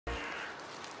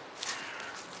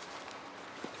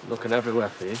Looking everywhere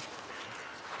for you.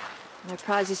 No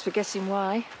prizes for guessing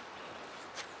why.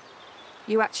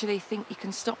 You actually think you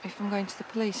can stop me from going to the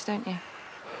police, don't you?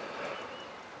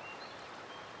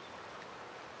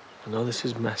 I know this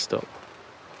is messed up.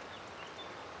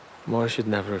 Moira should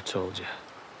never have told you.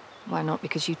 Why not?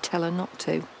 Because you tell her not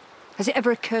to. Has it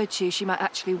ever occurred to you she might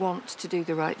actually want to do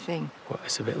the right thing? Well,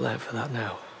 it's a bit late for that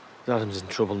now. Adam's in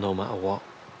trouble no matter what.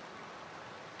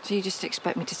 So you just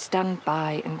expect me to stand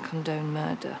by and condone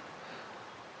murder?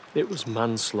 It was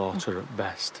manslaughter at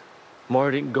best.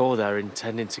 Moira didn't go there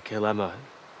intending to kill Emma.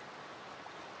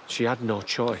 She had no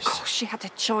choice. Of course she had a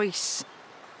choice.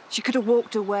 She could have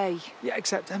walked away. Yeah,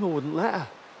 except Emma wouldn't let her.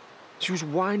 She was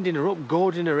winding her up,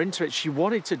 goading her into it. She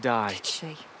wanted to die. Did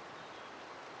she?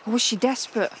 Or was she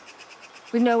desperate?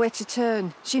 With nowhere to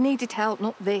turn. She needed help,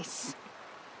 not this.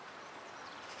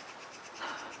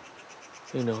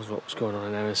 Who knows what was going on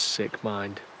in Emma's sick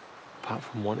mind, apart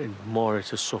from wanting Moira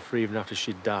to suffer even after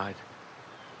she'd died.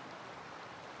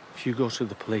 If you go to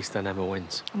the police, then Emma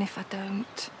wins. And if I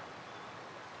don't?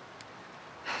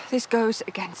 This goes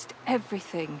against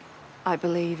everything I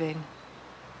believe in.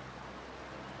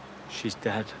 She's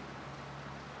dead.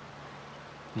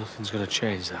 Nothing's gonna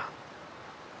change that.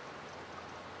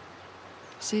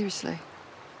 Seriously?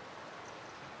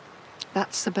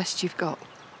 That's the best you've got?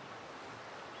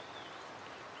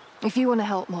 If you want to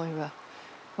help Moira,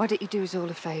 why don't you do us all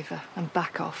a favour and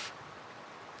back off?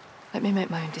 Let me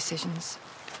make my own decisions.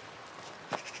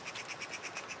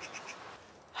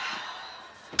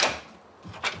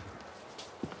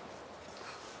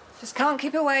 Just can't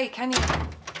keep awake, can you?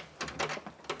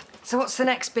 So what's the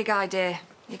next big idea?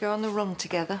 You go on the run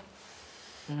together?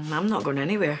 I'm not going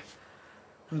anywhere.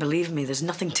 And believe me, there's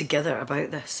nothing together about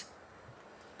this.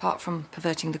 Apart from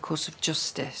perverting the course of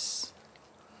justice.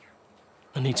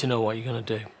 I need to know what you're gonna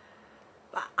do.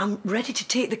 I'm ready to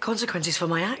take the consequences for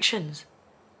my actions.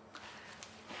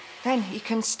 Then you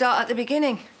can start at the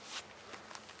beginning.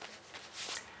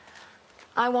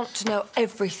 I want to know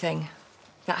everything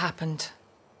that happened.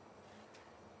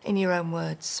 In your own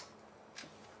words.